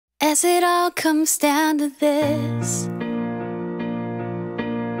As it all comes down to this,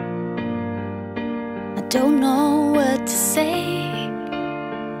 I don't know what to say.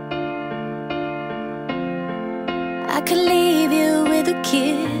 I could leave you with a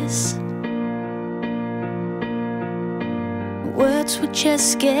kiss. Words would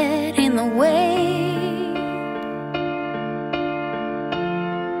just get in the way.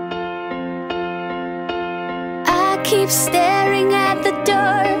 I keep staring at the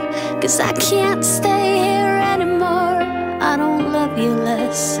door, 'cause I can't stay here anymore. I don't love you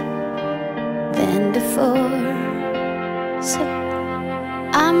less than before. So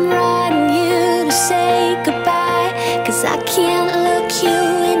I'm writing you to say goodbye, 'cause I can't look you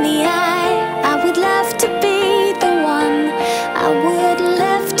in the eye. I would love to be the one, I would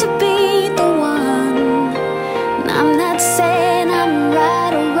love to be the one. And I'm not saying I'm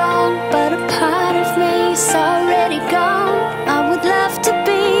right or wrong, but a part of me's already gone. I would love to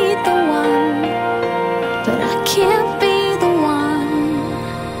be the one, but I can't be the one.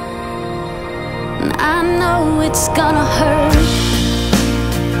 And I know it's gonna hurt.